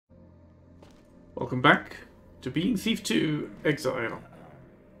Welcome back to Being Thief 2 Exile.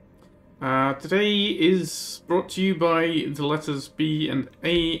 Today is brought to you by the letters B and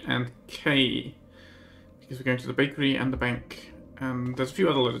A and K, because we're going to the bakery and the bank, and there's a few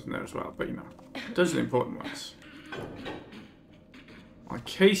other letters in there as well, but you know, those are the important ones. In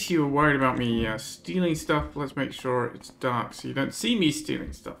case you were worried about me stealing stuff, let's make sure it's dark so you don't see me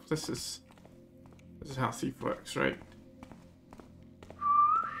stealing stuff. This is how thief works, right?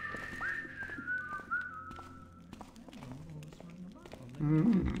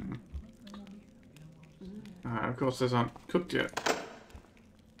 Of course, those aren't cooked yet.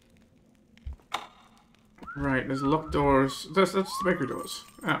 Right, there's locked doors. That's the bakery doors.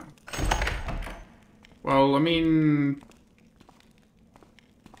 Oh. Well, I mean,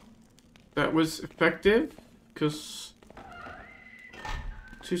 that was effective because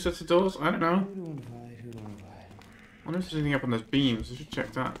 2 sets of doors. I don't know. I wonder if there's anything up on those beams. I should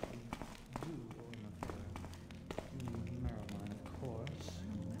check that.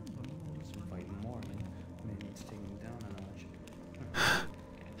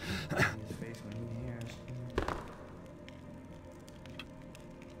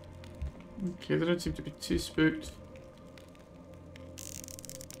 Okay, they don't seem to be too spooked.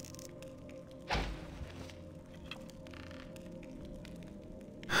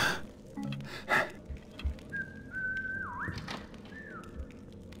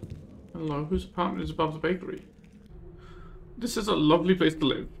 Hello, whose apartment is above the bakery? This is a lovely place to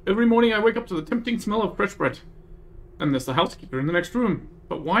live. Every morning I wake up to the tempting smell of fresh bread. Then there's the housekeeper in the next room.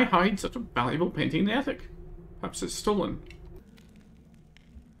 But why hide such a valuable painting in the attic? Perhaps it's stolen.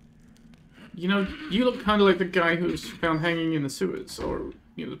 You know, you look kind of like the guy who was found hanging in the sewers, or,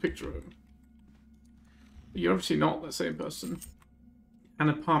 you know, the picture of him. You're obviously not the same person. An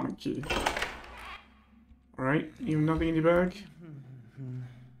apartment key. Alright, you have nothing in your bag?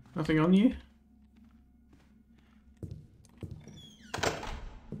 Nothing on you?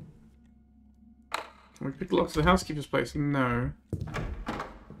 Can we pick the lock to the housekeeper's place? No.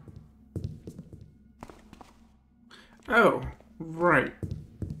 Oh, right.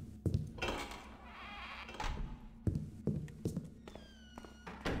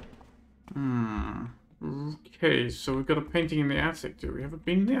 Okay, so we've got a painting in the attic. Do we have a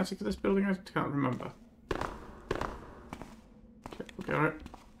been in the attic of this building? I can't remember. Okay, we'll go right.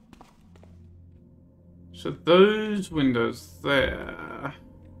 So those windows there,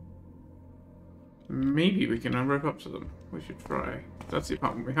 maybe we can rope up to them. We should try. That's the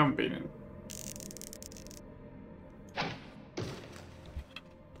apartment we haven't been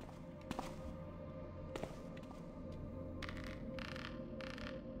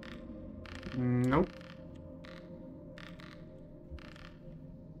in. Nope.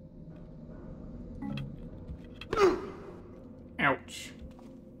 Ouch.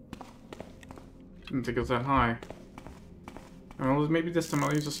 Didn't think it was that high. Well, maybe this time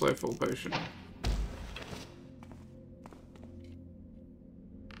I'll use a slow fall potion.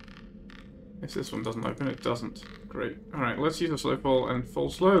 If this one doesn't open, it doesn't. Great. Alright, let's use a slow fall and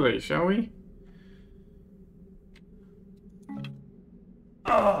fall slowly, shall we?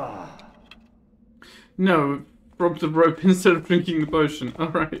 No, rob the rope instead of drinking the potion.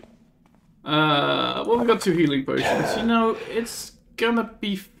 Alright. Well, we've got 2 healing potions. You know, it's gonna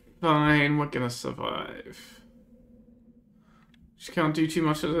be fine. We're gonna survive. Just can't do too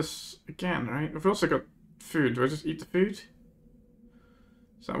much of this again, right? We've also got food. Do I just eat the food?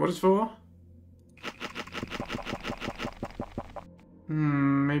 Is that what it's for?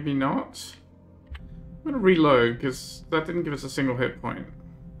 Maybe not. I'm gonna reload, because that didn't give us a single hit point.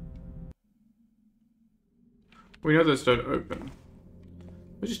 We know those don't open.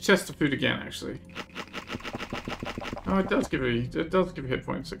 Let's just test the food again, actually. Oh, it does give you hit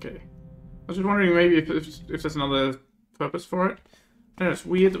points. Okay. I was just wondering maybe if there's another purpose for it. I know it's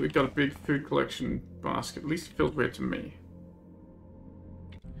weird that we've got a big food collection basket. At least it feels weird to me.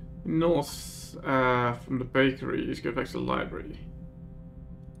 North from the bakery, just go back to the library.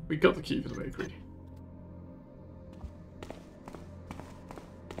 We got the key for the bakery.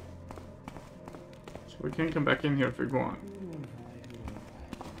 So we can come back in here if we want.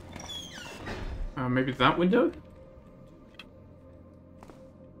 Maybe that window?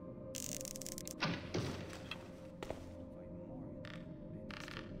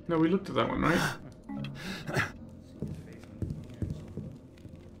 No, we looked at that one, right?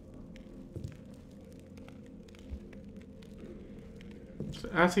 So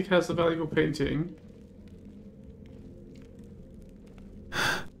attic has the valuable painting.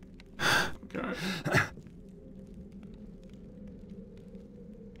 Okay.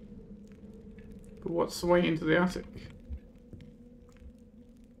 But what's the way into the attic?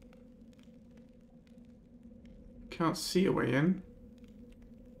 can't see a way in.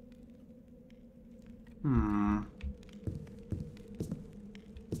 Hmm.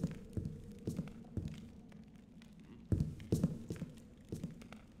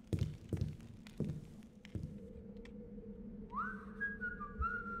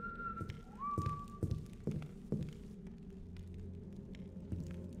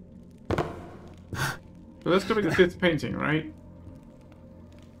 So that's gonna be the fifth painting, right?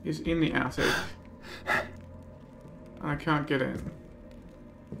 Is in the attic. I can't get in.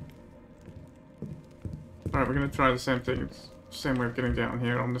 Alright, we're gonna try the same thing. It's the same way of getting down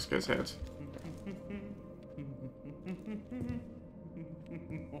here on this guy's head.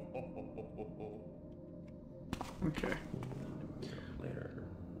 Okay.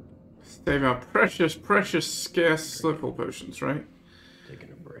 Save our precious, precious, scarce circle potions, right?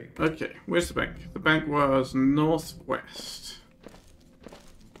 Taking a break. Okay, where's the bank? The bank was northwest.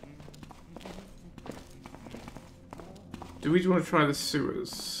 Do we want to try the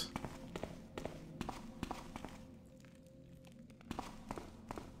sewers?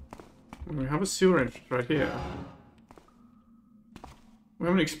 We have a sewer entrance right here. We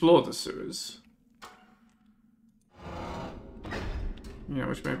haven't explored the sewers. Yeah,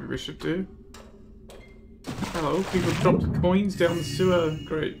 which maybe we should do. Hello, people dropped coins down the sewer.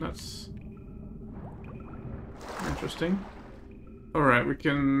 Great, that's interesting. Alright, we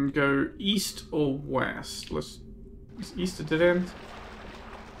can go east or west. Is east a dead end?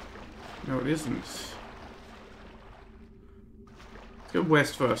 No, it isn't. Let's go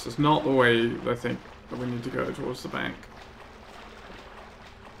west first. It's not the way I think that we need to go towards the bank.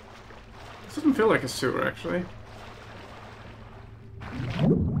 This doesn't feel like a sewer, actually.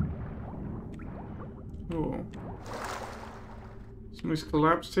 Oh. Somebody's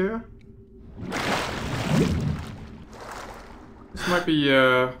collapsed here. This might be,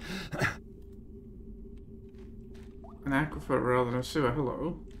 an aquifer rather than a sewer.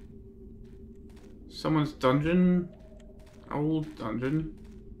 Hello. Someone's dungeon. Old dungeon.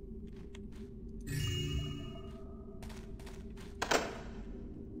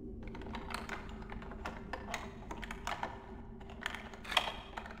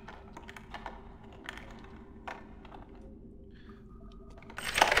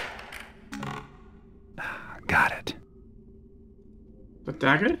 Got it. The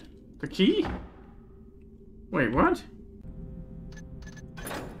dagger? The key? Wait, what?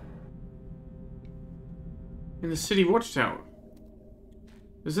 In the city watchtower.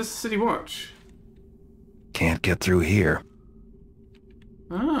 Is this the city watch? Can't get through here.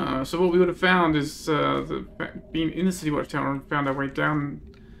 Ah, so what we would have found is being in the city watchtower and found our way down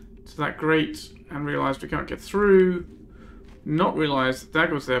to that grate and realized we can't get through. Not realized the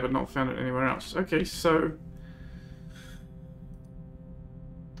dagger was there, but not found it anywhere else. Okay, so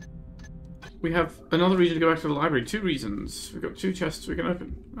we have another reason to go back to the library. 2 reasons. We've got 2 chests we can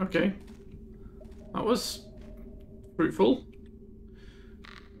open. Okay. That was fruitful.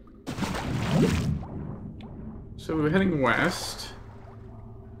 So we're heading west.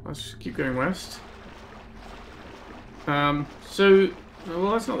 Let's just keep going west. Well,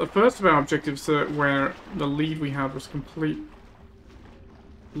 that's not the first of our objectives where the lead we had was a complete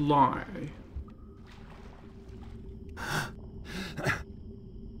lie.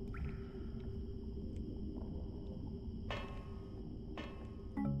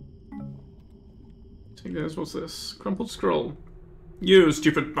 Take this, what's this? Crumpled scroll. You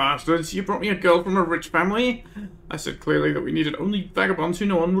stupid bastards, you brought me a girl from a rich family? I said clearly that we needed only vagabonds who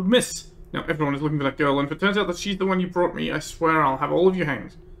no one would miss. Now everyone is looking for that girl, and if it turns out that she's the one you brought me, I swear I'll have all of you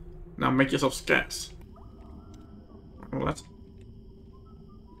hanged. Now make yourself scarce. Well, that's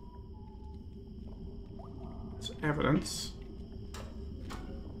evidence.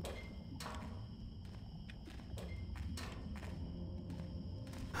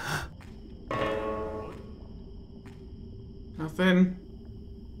 Nothing.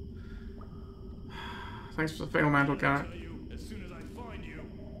 Thanks for the fail mantle, guy. You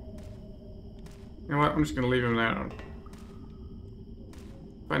know what? I'm just gonna leave him there.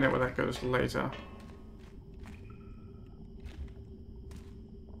 Find out where that goes later.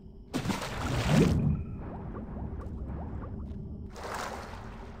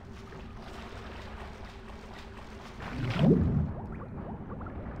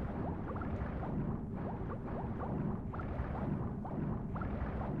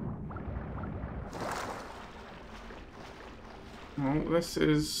 Well, this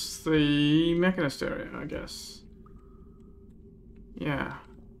is the mechanist area, I guess. Yeah.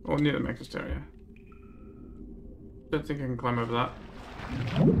 Or near the mechanist area. Don't think I can climb over that.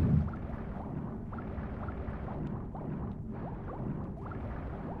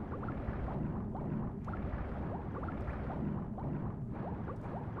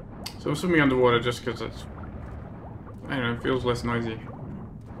 So I'm swimming underwater just because it's, I don't know, it feels less noisy.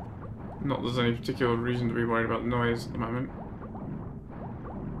 Not that there's any particular reason to be worried about noise at the moment.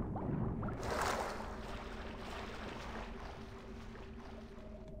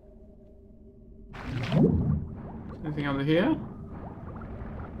 Anything under here?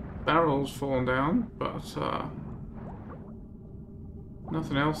 Barrel's fallen down, but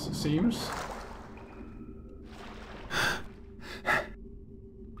nothing else, it seems.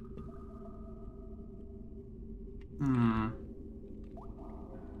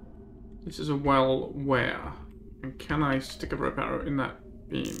 This is a well where? And can I stick a rope arrow in that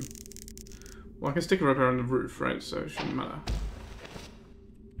beam? Well, I can stick a rope arrow on the roof, right? So it shouldn't matter.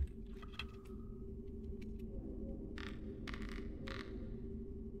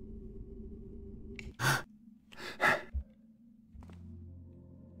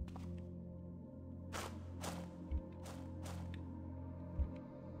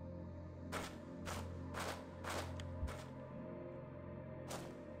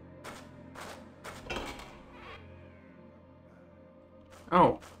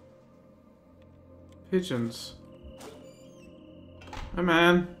 Oh. Pigeons. Hey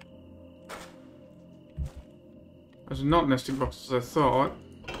man. Those are not nesting boxes, I thought.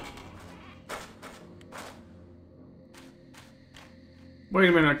 Wait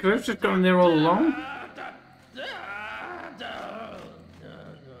a minute, could I have just gone in there all along?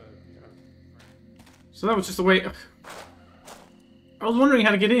 So that was just the way... I was wondering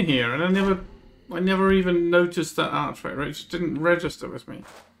how to get in here, and I never even noticed that archway, right? It just didn't register with me.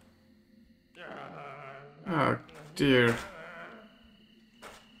 Oh, dear.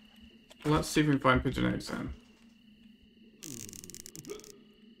 Let's see if we can find pigeon eggs then.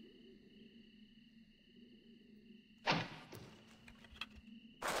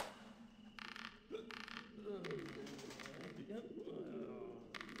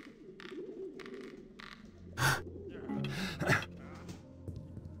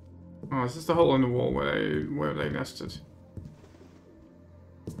 Oh, is this the hole in the wall where they nested?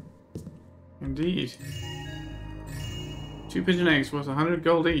 Indeed. 2 pigeon eggs worth 100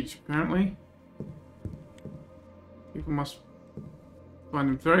 gold each, apparently. People must find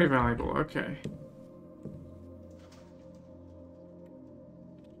them very valuable. Okay.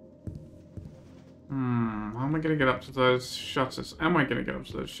 How am I going to get up to those shutters? Am I going to get up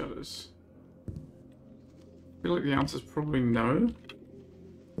to those shutters? I feel like the answer is probably no.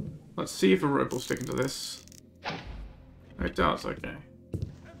 Let's see if a rope will stick into this. It does, okay.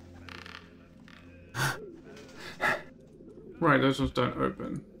 Right, those ones don't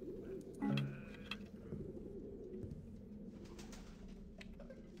open.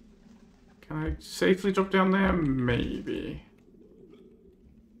 Can I safely drop down there? Maybe.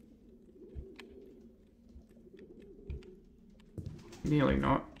 Nearly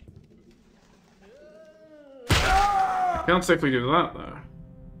not. Can't safely do that though.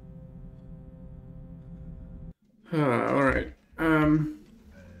 Alright. I mean,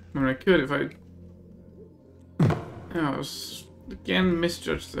 I could if I... I was, again,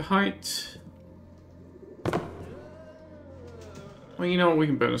 misjudged the height. Well, you know what? We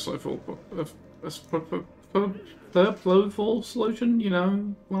can burn a slow fall solution, you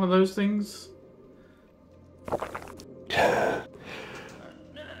know? One of those things.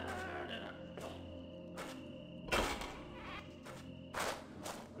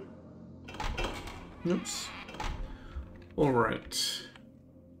 Oops. Alright.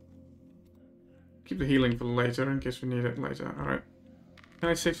 Keep the healing for later in case we need it later. Alright. Can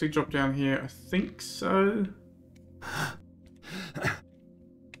I safely drop down here? I think so.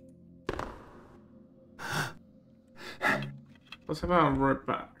 Let's have our rope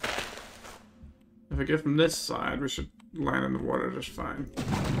back. If I go from this side, we should land in the water just fine.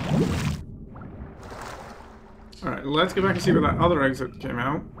 Alright, let's go back and see where that other exit came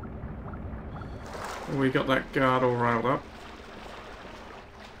out. We got that guard all riled up.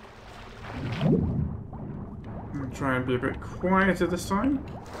 I'm gonna try and be a bit quieter this time.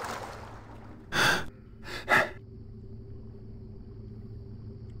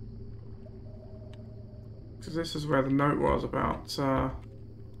 Because this is where the note was about,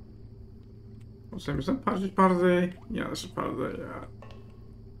 what's the name? Is that part of the... Yeah, this is part of the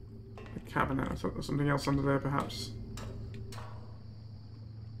cabinet. I thought there was something else under there, perhaps.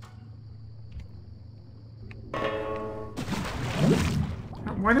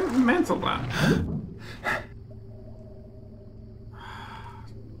 Why didn't we mantle that?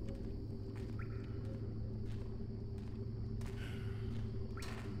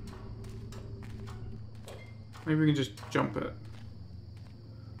 Maybe we can just jump it.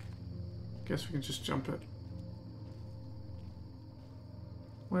 Guess we can just jump it.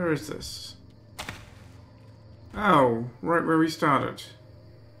 Where is this? Oh, right where we started.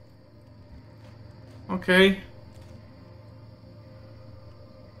 Okay.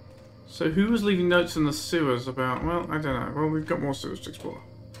 So who was leaving notes in the sewers about... Well, I don't know. Well, we've got more sewers to explore.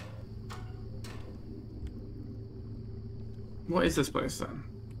 What is this place then?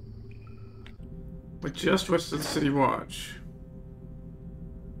 We're just west of the City Watch.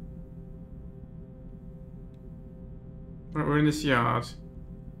 Right, we're in this yard.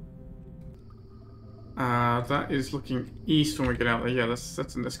 That is looking east when we get out there. Yeah,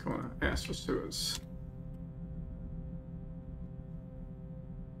 that's in this corner. Yes, for sewers.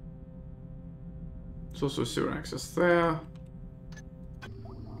 There's also sewer access there.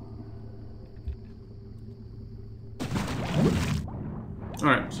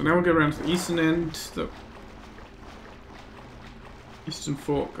 Alright, so now we'll go around to the eastern end, the eastern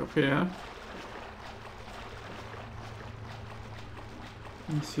fork up here.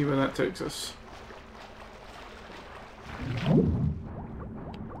 And see where that takes us.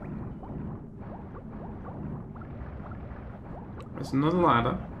 There's another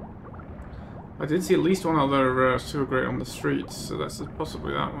ladder. I did see at least one other sewer grate on the streets, so that's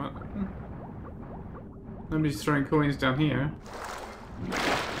possibly that one. Nobody's throwing coins down here.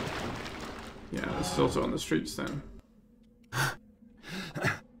 Yeah, this is also on the streets then.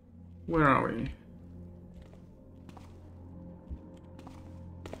 Where are we?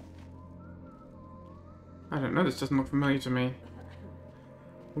 I don't know, this doesn't look familiar to me.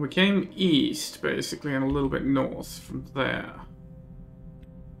 We came east, basically, and a little bit north from there.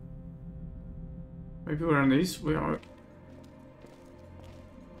 Maybe we're on these? We are...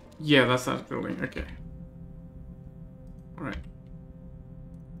 Yeah, that's that building, okay. Alright.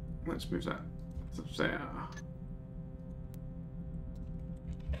 Let's move that up there.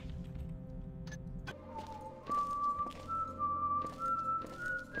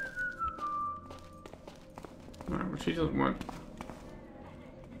 Alright, well, she doesn't want.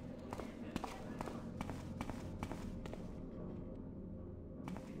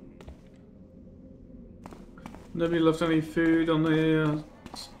 Nobody left any food on the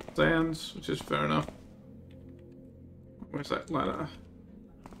stands, which is fair enough. Where's that ladder?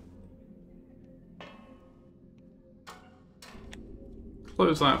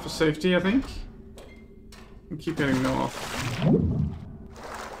 Close that for safety, I think. And keep heading north.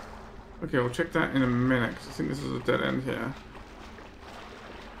 Okay, we'll check that in a minute, because I think this is a dead end here.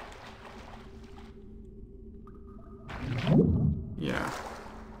 Yeah.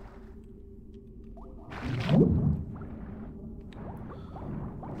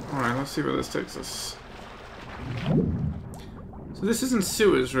 Alright, let's see where this takes us. So this isn't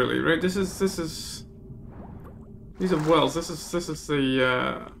sewers, really, right? This is... These are wells. This is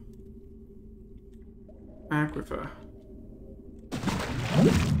the, aquifer.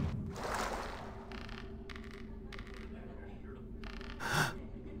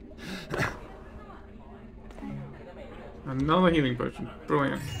 Another healing potion.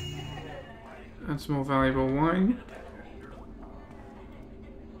 Brilliant. And some more valuable wine.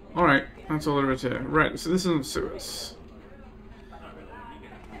 Alright, that's all there is here. Right, so this isn't sewers.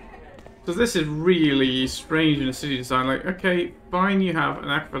 So this is really strange in a city design. Like, okay, fine, you have an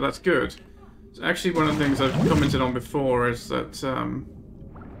aquifer, that's good. So actually, one of the things I've commented on before is that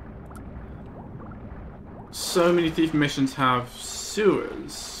so many Thief missions have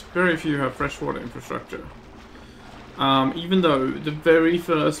sewers. Very few have freshwater infrastructure. Even though the very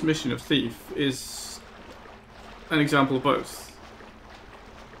first mission of Thief is an example of both.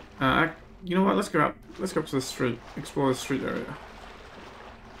 You know what? Let's go up. Let's go up to the street. Explore the street area.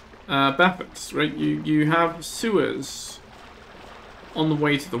 Baffins, right? You have sewers on the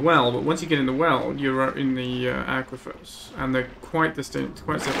way to the well, but once you get in the well, you're in the aquifers, and they're quite distinct,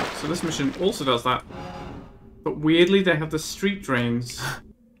 quite separate. So this mission also does that, but weirdly they have the street drains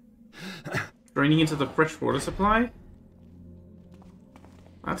draining into the freshwater supply.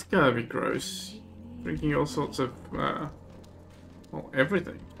 That's gotta be gross. Drinking all sorts of, well,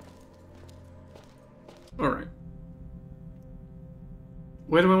 everything. Alright.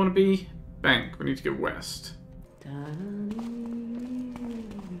 Where do I want to be? Bank. We need to go west.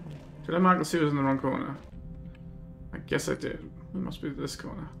 Did I mark the sewers in the wrong corner? I guess I did. It must be this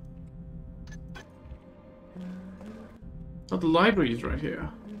corner. Oh, the library is right here.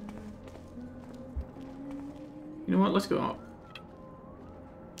 You know what? Let's go up.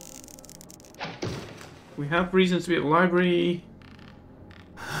 We have reasons to be at the library.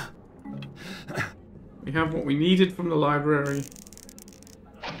 We have what we needed from the library.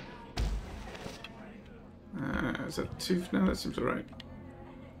 Is that tooth now? That seems alright.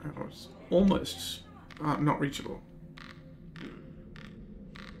 Oh, it's almost not reachable.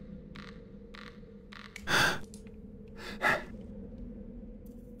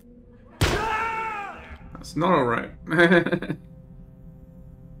 It's not alright.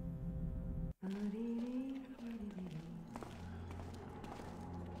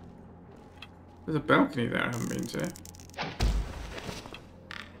 There's a balcony there I haven't been to.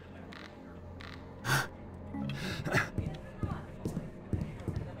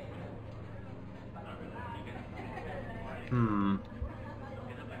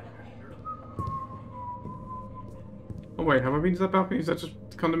 Oh wait, have I been to that balcony? Is that just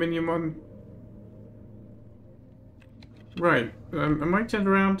the condominium one? Right. Am I turned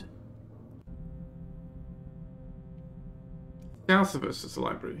around? South of us is the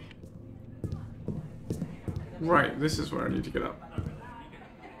library. Right, this is where I need to get up.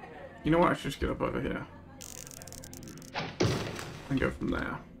 You know what? I should just get up over here. And go from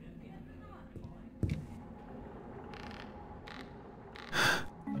there.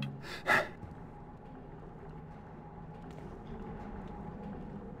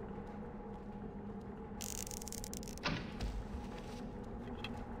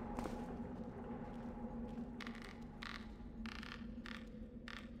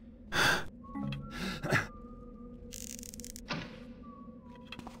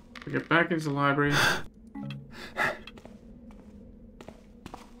 We get back into the library.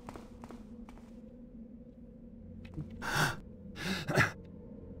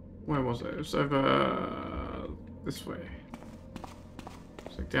 Where was it? It was over this way.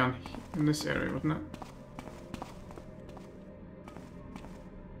 It's like down in this area, wasn't it?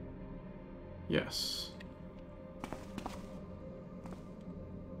 Yes.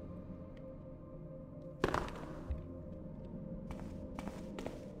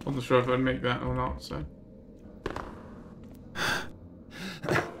 Wasn't sure if I'd make that or not, so.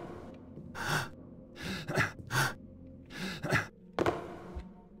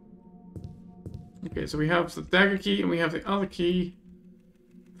 Okay, so we have the dagger key and we have the other key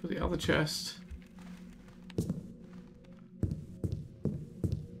for the other chest.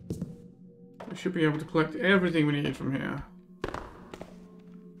 We should be able to collect everything we need from here.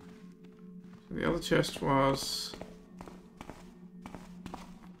 So the other chest was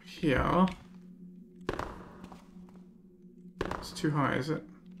here. It's too high, is it?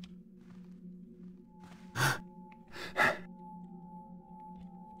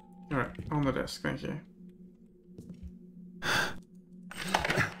 Alright, on the desk, thank you.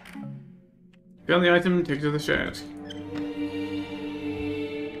 Found the item, take it to the shed.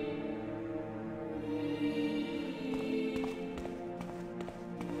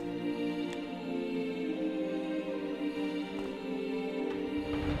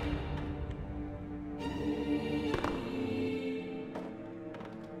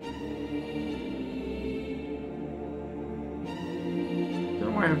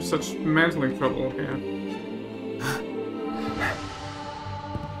 I have such mantling trouble here.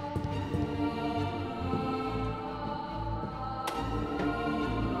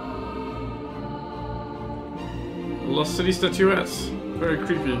 Lost City statuettes. Very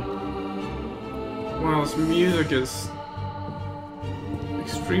creepy. Wow, this music is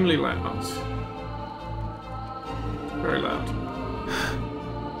extremely loud. Very loud.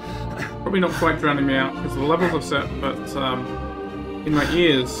 Probably not quite drowning me out because the levels are set, but in my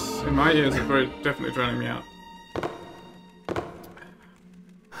ears, are very definitely drowning me out.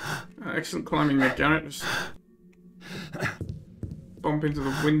 Excellent climbing there, Garrett. Just bump into the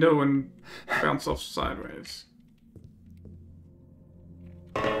window and bounce off sideways.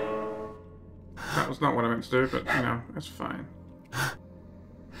 That was not what I meant to do, but you know, that's fine.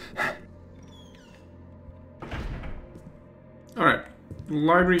 Alright,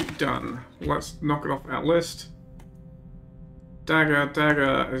 library done. Let's knock it off our list.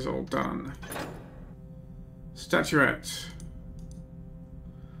 Dagger is all done. Statuette.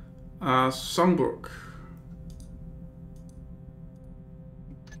 Songbook.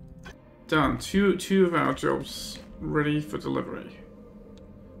 Done. Two of our jobs ready for delivery.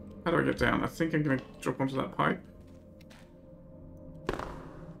 How do I get down? I think I'm gonna drop onto that pipe.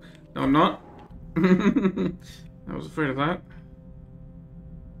 No, I'm not. I was afraid of that.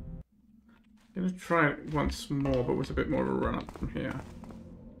 I'm gonna try it once more, but with a bit more of a run up from here.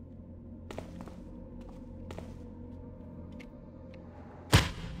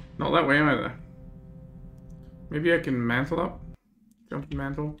 Not that way either. Maybe I can mantle up? Jump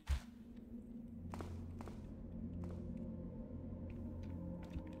mantle?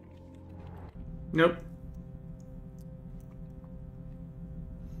 Nope.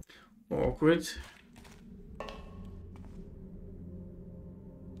 Awkward.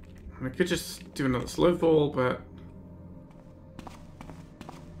 I could just do another slow fall, but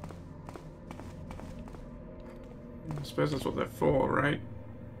I suppose that's what they're for, right?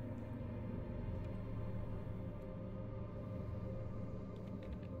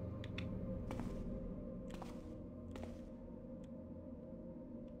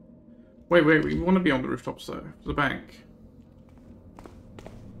 Wait, we want to be on the rooftops though, for the bank.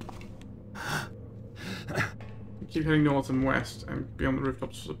 Keep heading north and west and be on the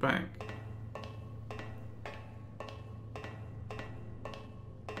rooftops for the bank.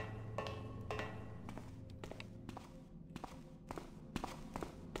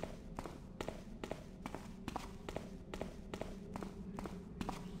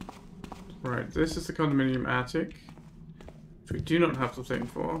 Right, this is the condominium attic, which we do not have the thing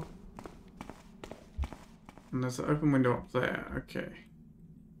for. And there's an open window up there, okay.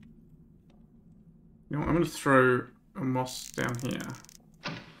 You know what, I'm going to throw a moss down here.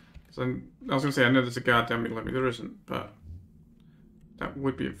 Because I was going to say, I know there's a guard down below me, there isn't, but that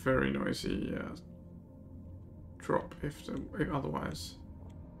would be a very noisy drop if otherwise.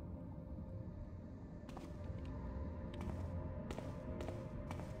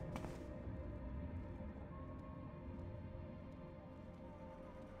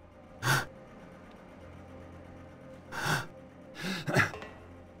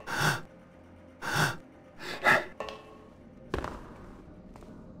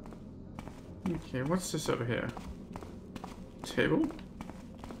 Okay, what's this over here? Table?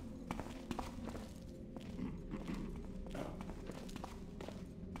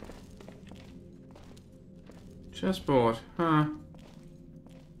 Chessboard, huh?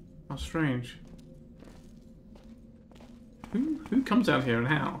 How strange. Who comes out here and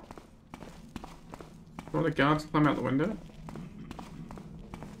how? Will the guards climb out the window?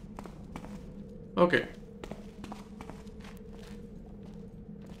 Okay.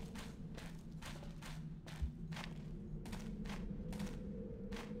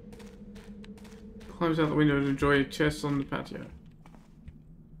 Climbs out the window to enjoy chess on the patio.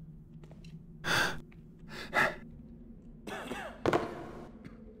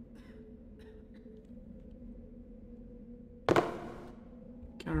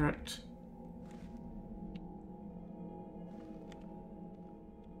 Carrot.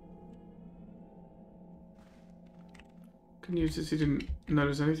 Can use this, he didn't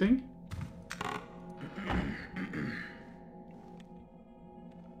notice anything.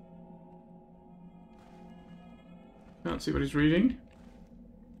 Can't see what he's reading.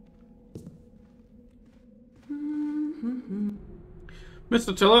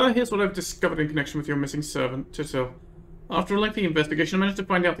 Mr. Tiller, here's what I've discovered in connection with your missing servant, Titil. After a lengthy investigation, I managed to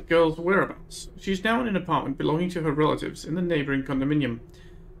find out the girl's whereabouts. She's now in an apartment belonging to her relatives in the neighboring condominium.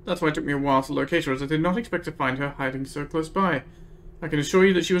 That's why it took me a while to locate her, as I did not expect to find her hiding so close by. I can assure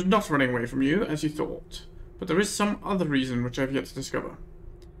you that she was not running away from you, as you thought. But there is some other reason which I have yet to discover.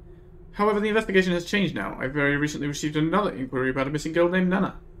 However, the investigation has changed now. I very recently received another inquiry about a missing girl named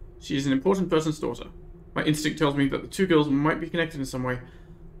Nana. She is an important person's daughter. My instinct tells me that the two girls might be connected in some way,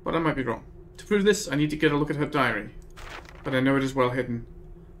 but I might be wrong. To prove this, I need to get a look at her diary. But I know it is well hidden.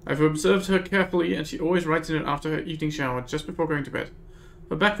 I've observed her carefully, and she always writes in it after her evening shower, just before going to bed.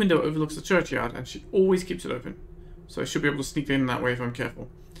 Her back window overlooks the churchyard, and she always keeps it open, so I should be able to sneak in that way if I'm careful.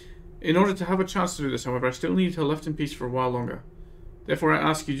 In order to have a chance to do this, however, I still need her left in peace for a while longer. Therefore, I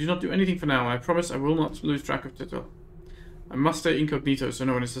ask you, do not do anything for now, and I promise I will not lose track of Titil. I must stay incognito so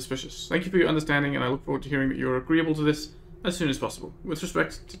no one is suspicious. Thank you for your understanding, and I look forward to hearing that you are agreeable to this as soon as possible. With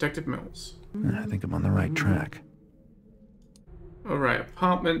respect, Detective Mills. I think I'm on the right track. Alright,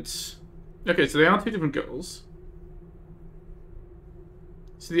 apartment. Okay, so they are two different girls.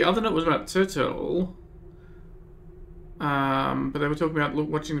 So the other note was about Titil. But they were talking about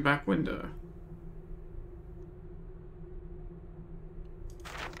watching the back window.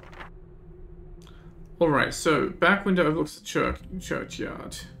 Alright, so back window overlooks the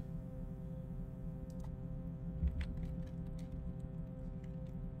churchyard.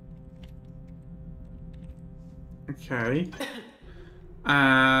 Okay.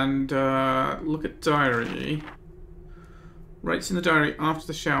 And look at diary. Writes in the diary after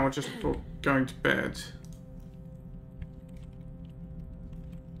the shower just before going to bed.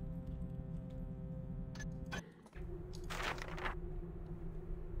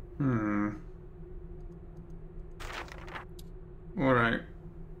 Alright.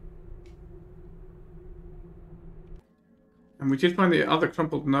 And we did find the other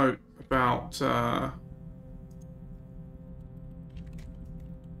crumpled note about the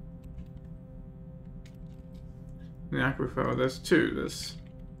aquifer. There's two. There's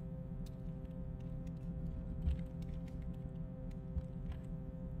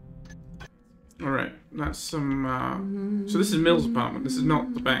alright, that's some so this is Mill's apartment, this is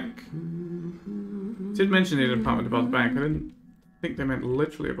not the bank. It did mention he had an apartment above the bank. I didn't think they meant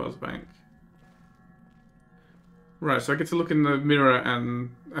literally above the bank. Right, so I get to look in the mirror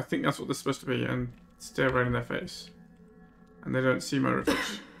and I think that's what they're supposed to be and stare right in their face. And they don't see my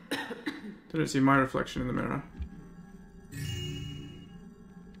reflection. Didn't see my reflection in the mirror.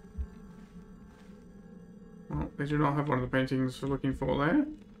 Well, they do not have one of the paintings we're looking for there.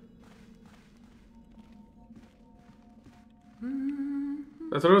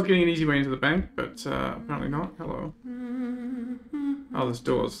 I thought I was getting an easy way into the bank, but apparently not. Hello. Oh, there's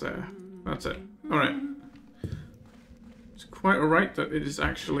doors there. That's it. Alright. It's quite alright that it is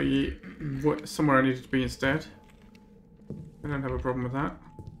actually somewhere I needed to be instead. I don't have a problem with that.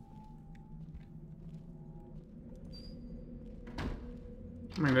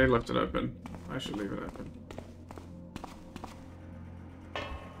 I mean, they left it open. I should leave it open.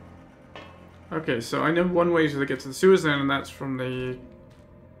 Okay, so I know one way to get to the sewers then, and that's from the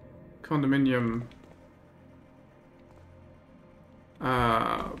condominium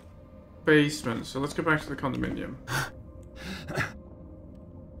basement. So let's go back to the condominium.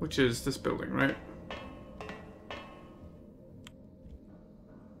 Which is this building, right?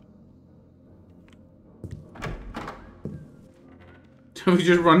 We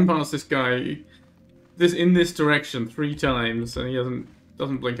just run past this guy in this direction 3 times and he doesn't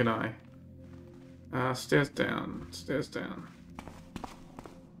blink an eye. Stairs down, stairs down.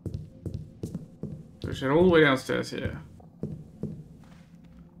 So we should head all the way downstairs here.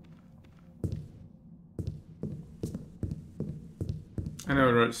 I know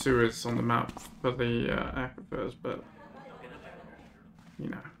I wrote sewers on the map for the aquifers, but you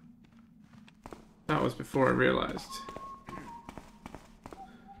know, that was before I realized.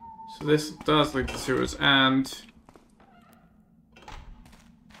 So this does lead to sewers, and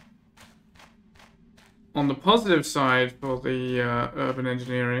on the positive side for the urban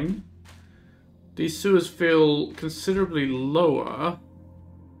engineering, these sewers feel considerably lower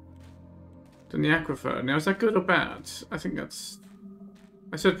than the aquifer. Now, is that good or bad? I think that's...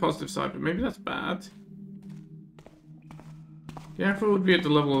 I said positive side, but maybe that's bad. The aquifer would be at the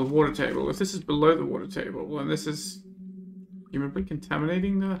level of the water table. If this is below the water table, then this is presumably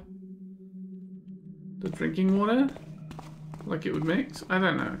contaminating the drinking water? Like it would mix? I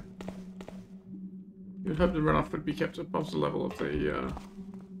don't know. You would hope the runoff would be kept above the level of the,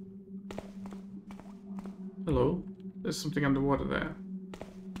 Hello? There's something underwater there.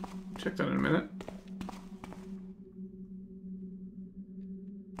 Check that in a minute.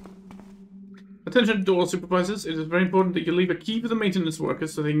 Attention to all supervisors. It is very important that you leave a key for the maintenance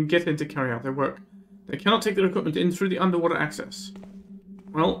workers so they can get in to carry out their work. They cannot take their equipment in through the underwater access.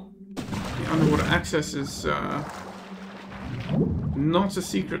 Well, the underwater access is, not a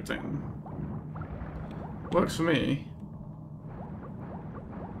secret thing. Works for me.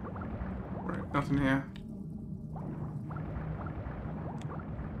 Right, nothing here.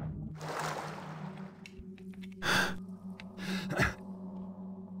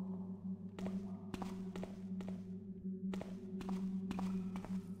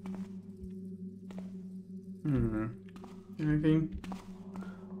 Anything?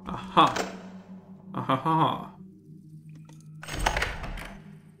 Aha! Aha ha ha.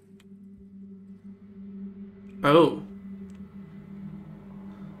 Oh.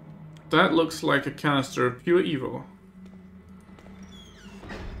 That looks like a canister of pure evil.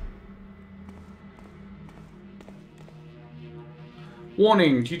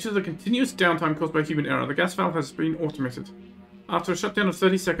 Warning! Due to the continuous downtime caused by human error, the gas valve has been automated. After a shutdown of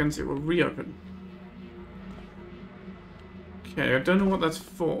 30 seconds, it will reopen. Okay, I don't know what that's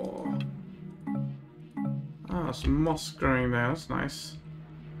for. Ah, some moss growing there, that's nice.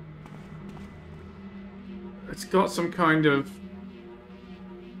 It's got some kind of...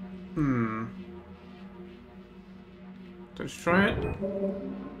 Let's try it.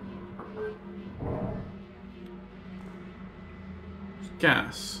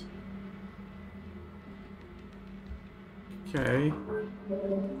 Gas. Okay.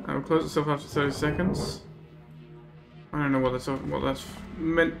 It'll close itself after 30 seconds. I don't know what that's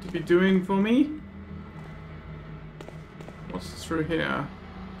meant to be doing for me. What's through here?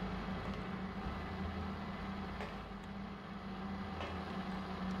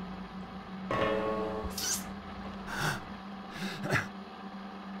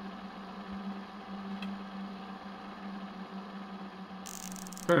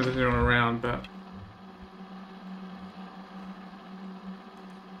 I don't know if there's anyone around, but...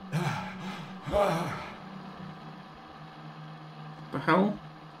 The hell?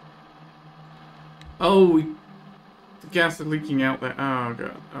 Oh, the gas is leaking out there. Oh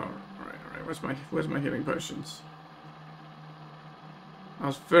god. Oh, alright. Where's my healing potions? I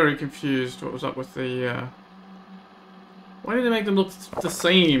was very confused what was up with the, Why did they make them look the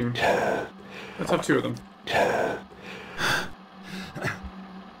same? Let's have 2 of them.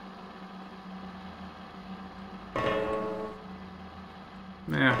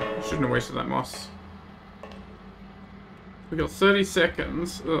 Nah, shouldn't have wasted that moss. We got 30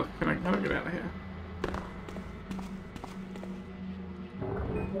 seconds. Ugh, can I get out of here?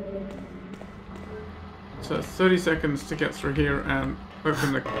 So 30 seconds to get through here and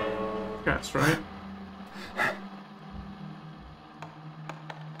open the cats, right?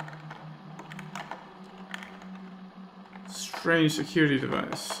 Strange security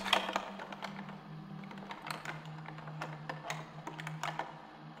device.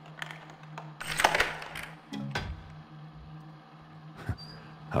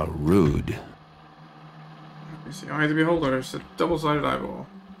 How rude. Let me see. Eye of the beholder. It's a double-sided eyeball.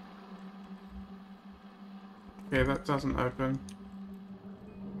 Okay, that doesn't open.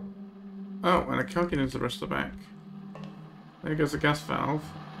 Oh, and I can't get into the rest of the bank. There goes the gas valve.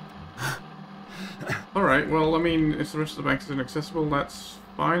 Alright, well, I mean, if the rest of the bank is inaccessible, that's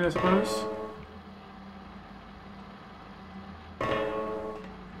fine, I suppose.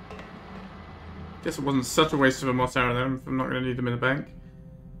 Guess it wasn't such a waste of a moss arrow then, if I'm not going to need them in the bank.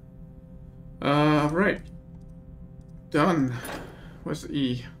 Right. Done. Where's the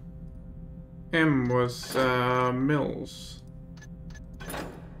E? M was, Mills.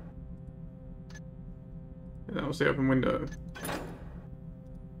 That was the open window.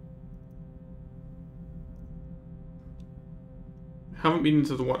 Haven't been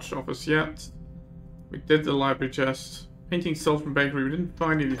into the watch office yet. We did the library chest. Painting sold from bakery. We didn't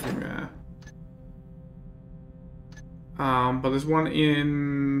find anything there. But there's one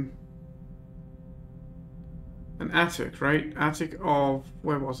in an attic, right? Attic of,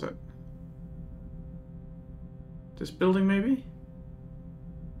 where was it? This building, maybe?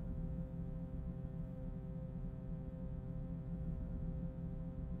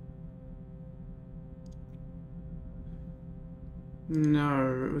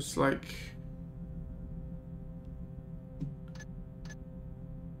 No, it was like...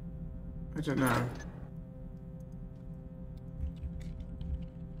 I don't know.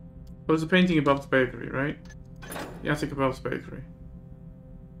 It was a painting above the bakery, right? The attic above the bakery.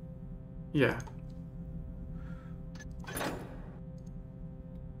 Yeah.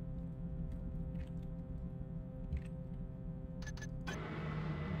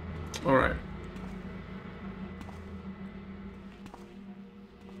 Alright.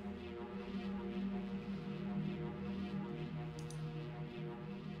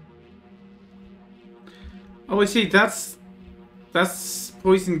 Oh, I see. That's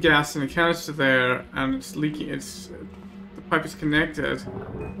poison gas in a canister there, and it's leaking. The pipe is connected.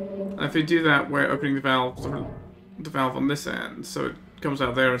 And if they do that, we're opening the valve on this end, so it comes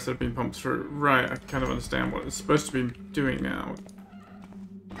out there instead of being pumped through. Right. I kind of understand what it's supposed to be doing now.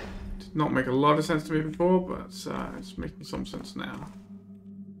 Did not make a lot of sense to me before, but it's making some sense now.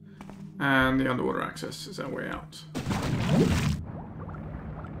 And the underwater access is our way out.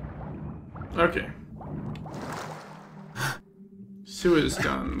 Okay. Sewer's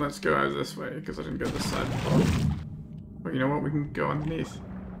done. Let's go out this way, because I didn't go this side before. But you know what? We can go underneath.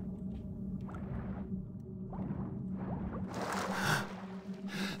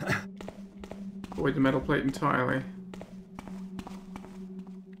 Avoid the metal plate entirely.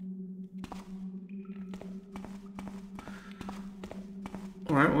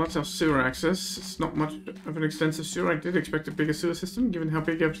 Alright, well that's our sewer access. It's not much of an extensive sewer. I did expect a bigger sewer system, given how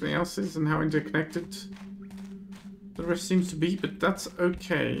big everything else is and how interconnected the rest seems to be, but that's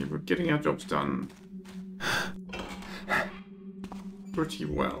okay. We're getting our jobs done pretty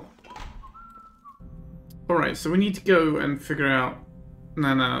well. Alright, so we need to go and figure out...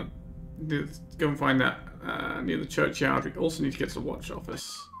 No, go and find that near the churchyard. We also need to get to the watch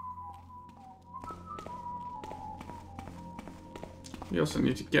office. We also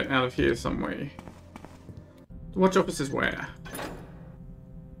need to get out of here some way. The watch office is where?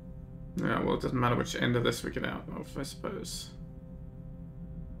 Yeah, well, it doesn't matter which end of this we get out of, I suppose.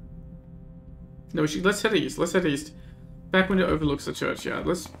 No, let's head east. Let's head east. Back window overlooks the churchyard.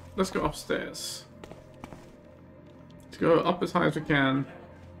 Let's go upstairs. Let's go up as high as we can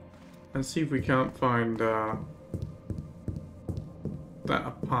and see if we can't find that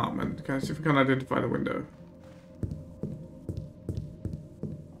apartment. Okay, see if we can identify the window.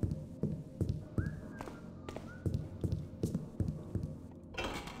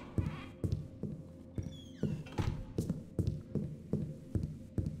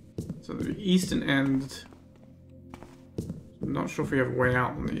 So the eastern end. I'm not sure if we have a way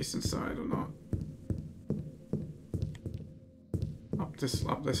out on the eastern side or not. Up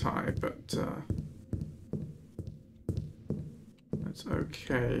this high, but that's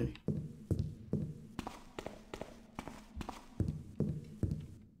okay.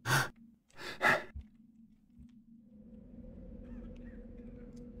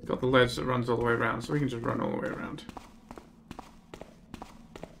 the ledge that runs all the way around, so we can just run all the way around.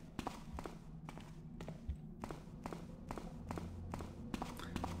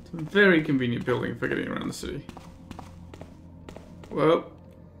 It's a very convenient building for getting around the city. Well,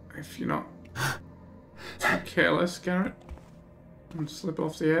 if you're not too careless, Garrett, and slip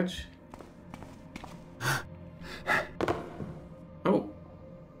off the edge. Oh.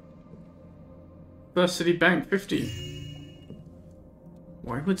 First City Bank, 50.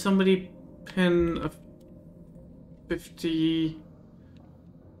 Why would somebody pin a 50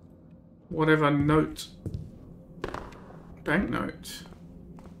 whatever note, banknote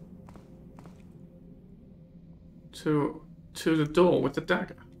to the door with the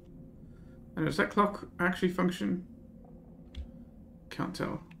dagger? And does that clock actually function? Can't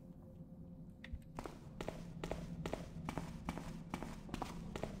tell.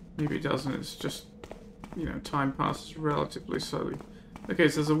 Maybe it doesn't, it's just, you know, time passes relatively slowly. Okay,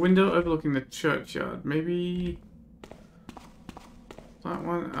 so there's a window overlooking the churchyard. Maybe that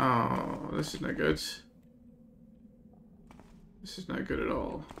one? Oh, this is no good. This is no good at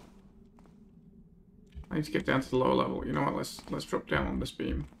all. I need to get down to the lower level. You know what, let's drop down on this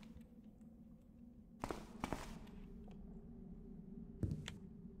beam.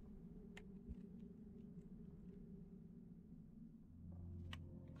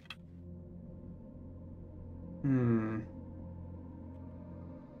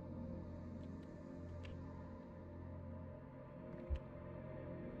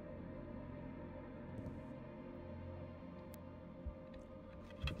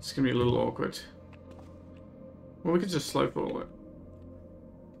 It's gonna be a little awkward. Well, we could just slow fall it.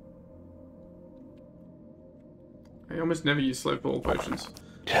 I almost never use slow fall potions.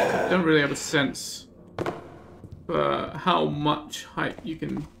 I don't really have a sense for how much height you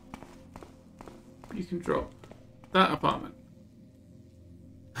can drop. That apartment.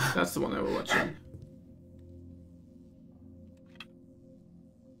 That's the one that we're watching.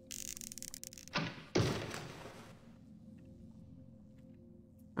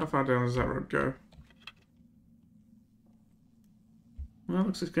 How far down does that rope go? Well, it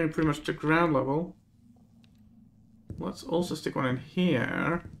looks like it's going pretty much to ground level. Let's also stick one in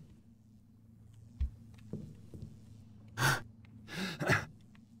here.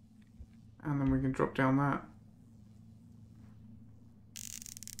 And then we can drop down that.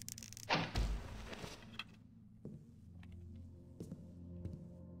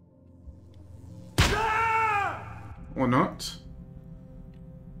 Or not.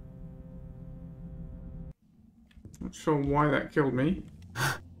 Not sure why that killed me.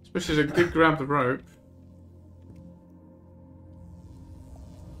 Especially as I did grab the rope.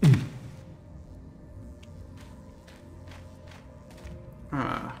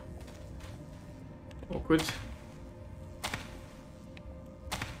 Awkward.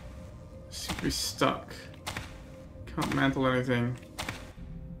 Seem to be stuck. Can't mantle anything.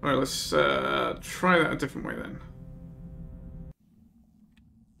 Alright, let's try that a different way then.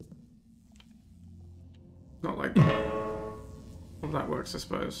 Not like that. Well, that works, I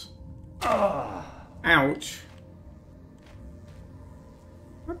suppose. Ouch.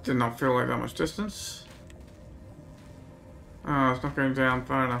 That did not feel like that much distance. Oh, it's not going down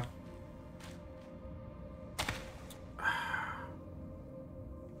far enough.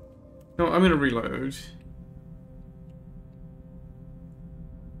 No, I'm gonna reload.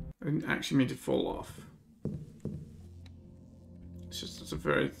 I didn't actually mean to fall off. It's just it's a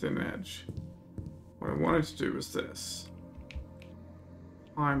very thin edge. What I wanted to do was this.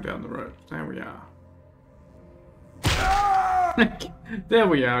 Climb down the rope. There we are. There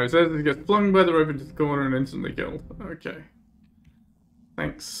we are. It says it gets flung by the rope into the corner and instantly killed. Okay.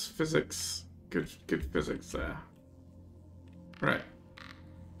 Thanks, physics. Good physics there. Right.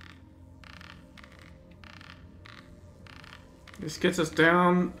 This gets us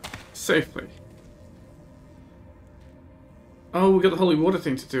down safely. Oh, we got the holy water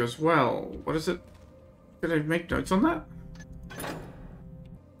thing to do as well. What is it? Did I make notes on that?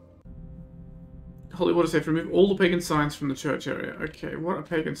 Holy water safe. Remove all the pagan signs from the church area. Okay, what are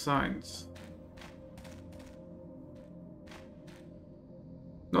pagan signs?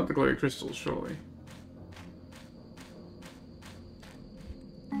 Not the glowy crystals, surely.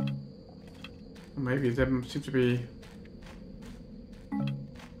 Maybe there seem to be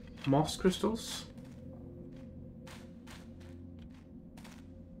moss crystals.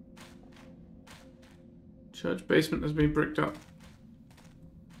 Church basement has been bricked up.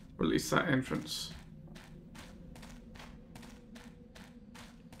 Or at least that entrance.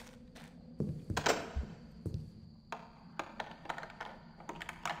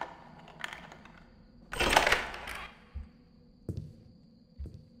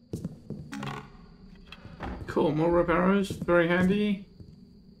 Cool, more rope arrows, very handy.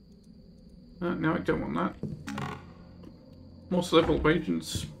 No, I don't want that. More circle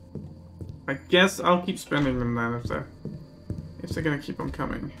agents. I guess I'll keep spending them then if they're gonna keep on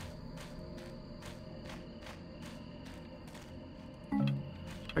coming.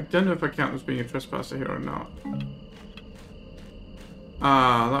 I don't know if I count as being a trespasser here or not.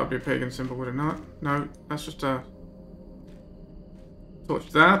 Ah, that would be a pagan symbol, would it not? No, that's just a torch.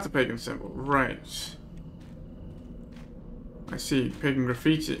 That's a pagan symbol, right. I see, pagan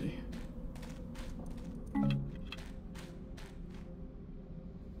graffiti.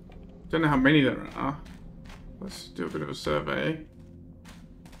 Don't know how many there are. Let's do a bit of a survey.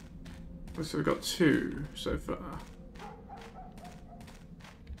 So we've got 2 so far.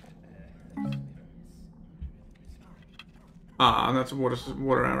 Ah, and that's a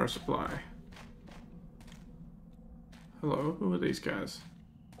water arrow supply. Hello, who are these guys?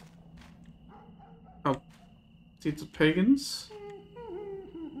 Oh, these are pagans?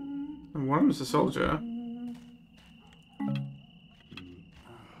 And one of them is a soldier.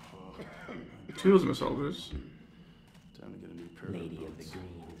 2 of them are soldiers. Time to get a new pair of Lady of the boots.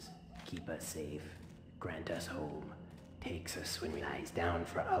 Greens, keep us safe, grant us home, takes us when we lies down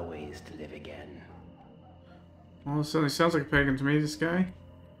for always to live again. Well, it certainly sounds like a pagan to me, this guy.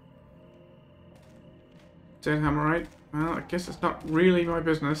 Dead Hammerite? Well, I guess it's not really my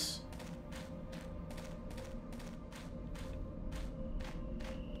business.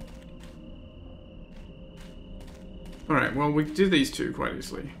 Alright, well, we did these 2 quite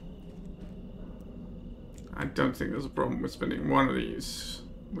easily. I don't think there's a problem with spending one of these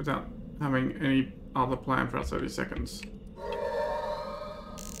without having any other plan for our 30 seconds.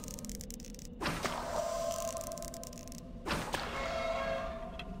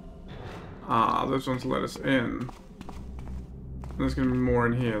 Ah, those ones let us in. There's gonna be more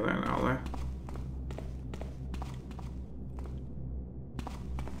in here then, are there?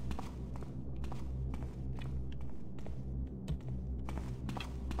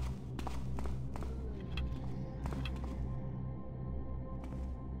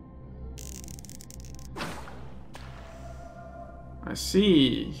 I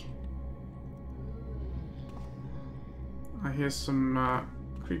see. I hear some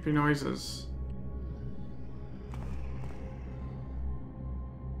creepy noises.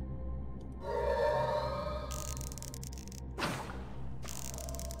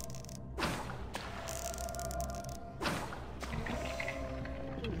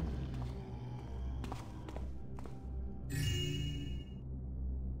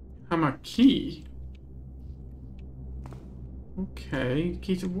 Hammer key. Okay,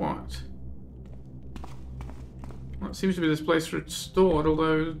 key to what? Well, it seems to be this place where it's stored,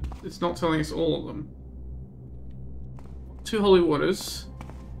 although it's not telling us all of them. 2 holy waters.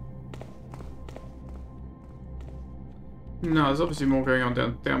 No, there's obviously more going on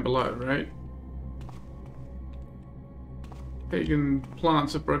down below, right? Pagan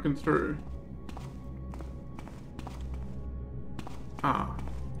plants have broken through. Ah.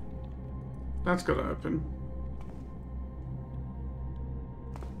 That's got to open.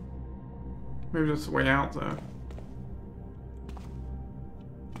 Maybe that's the way out, though.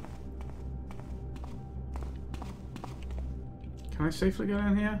 Can I safely go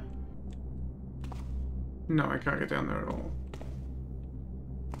down here? No, I can't get down there at all.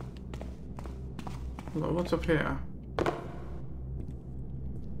 Hello, what's up here?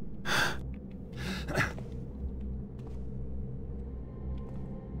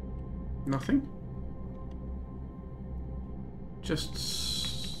 Nothing? Just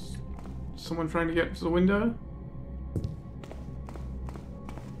someone trying to get to the window?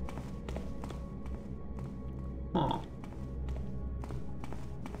 Huh.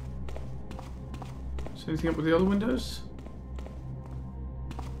 Is anything up with the other windows?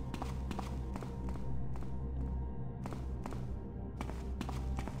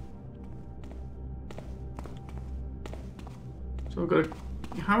 So I've got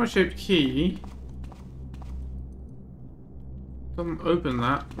a hammer-shaped key. Doesn't open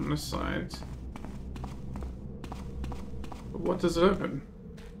that from this side. But what does it open?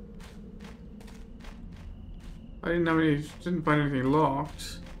 I didn't find anything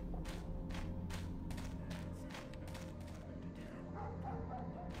locked.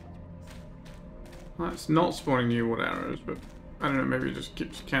 Well, that's not spawning new wood arrows, but I don't know, maybe it just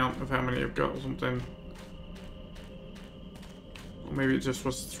keeps count of how many I've got or something. Or maybe it just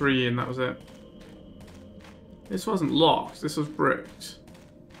was 3 and that was it. This wasn't locked, this was bricked.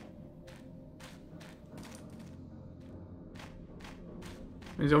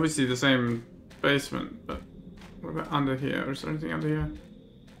 It's obviously the same basement, but what about under here? Is there anything under here?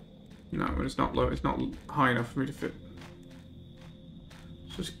 No, it's not low. It's not high enough for me to fit.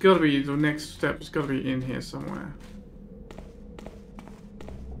 So it's got to be the next step. It's got to be in here somewhere.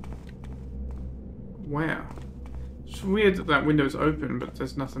 Where? It's weird that that window's open, but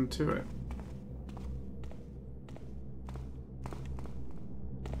there's nothing to it.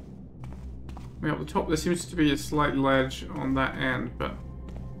 I mean, up the top there seems to be a slight ledge on that end, but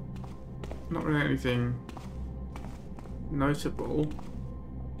not really anything notable.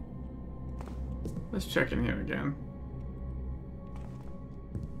 Let's check in here again.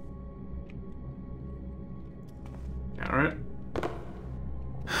 Carrot.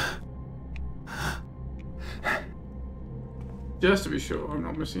 Just to be sure I'm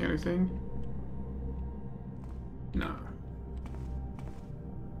not missing anything. No.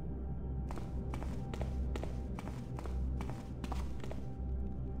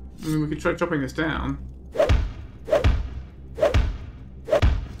 I mean, we could try chopping this down.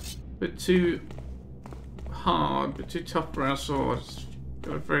 Bit too hard, bit too tough for our swords.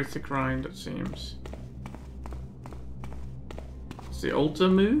 Got a very thick rind, it seems. It's the altar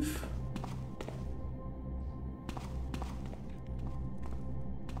move.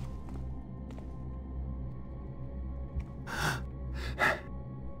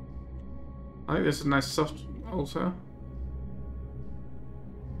 I think this is a nice soft altar.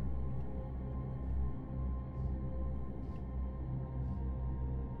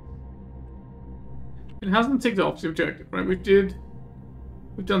 It hasn't ticked off the objective, right? We've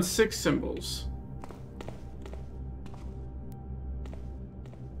done 6 symbols.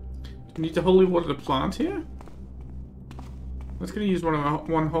 Do we need the holy water to plant here? Let's gonna use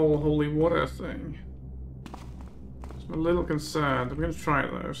one whole holy water thing. I'm a little concerned. I'm gonna try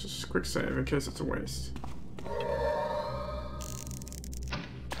it though. It's just a quick save in case it's a waste.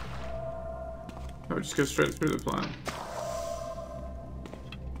 No, just go straight through the plan.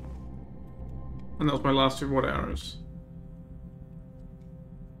 And that was my last 2 water arrows.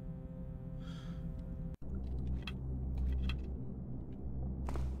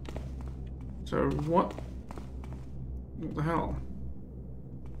 So what the hell?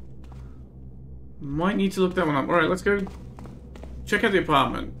 Might need to look that one up. Alright, let's go check out the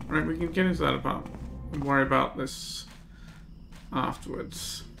apartment. Right, we can get into that apartment and worry about this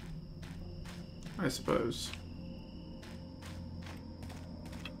afterwards, I suppose.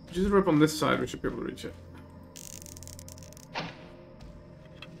 Just a rope on this side, we should be able to reach it.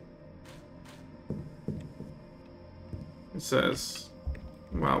 It says,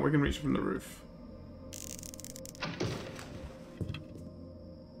 well, we can reach it from the roof.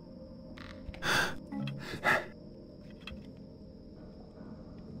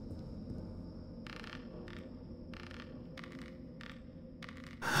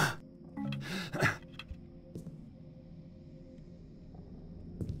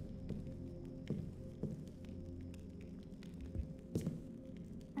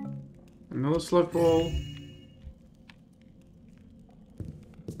 Another slug ball.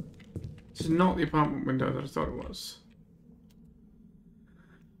 This is not the apartment window that I thought it was.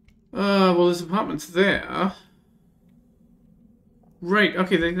 Well, there's apartments there. Right,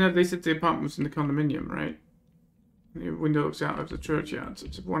 okay, they said the apartment was in the condominium, right? The window looks out over the churchyard, so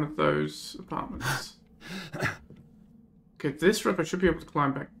it's one of those apartments. Okay, this rope I should be able to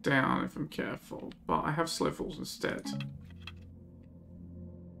climb back down if I'm careful, but I have slow falls instead.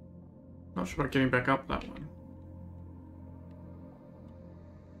 Not sure about getting back up that one.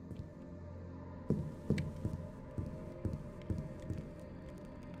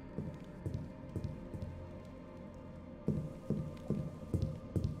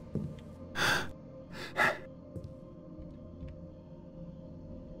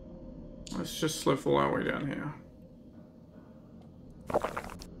 Let's just slow fall our way down here.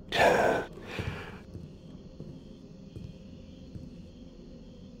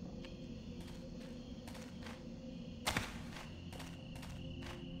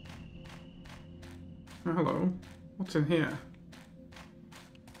 Oh, hello. What's in here?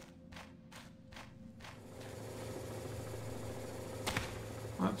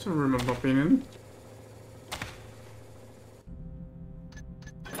 That's a room I've not been in.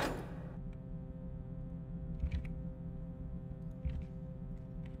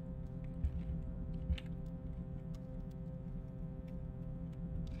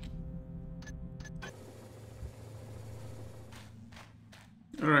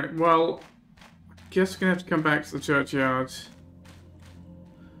 Alright, well, I guess we're gonna have to come back to the churchyard.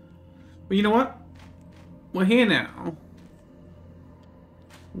 But you know what? We're here now.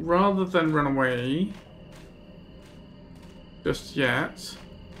 Rather than run away just yet,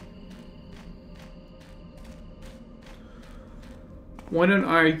 why don't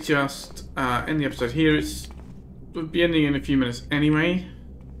I just end the episode here? We'll be ending in a few minutes anyway.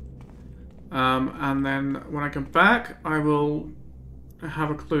 And then when I come back, I will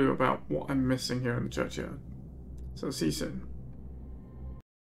have a clue about what I'm missing here in the churchyard. So see you soon.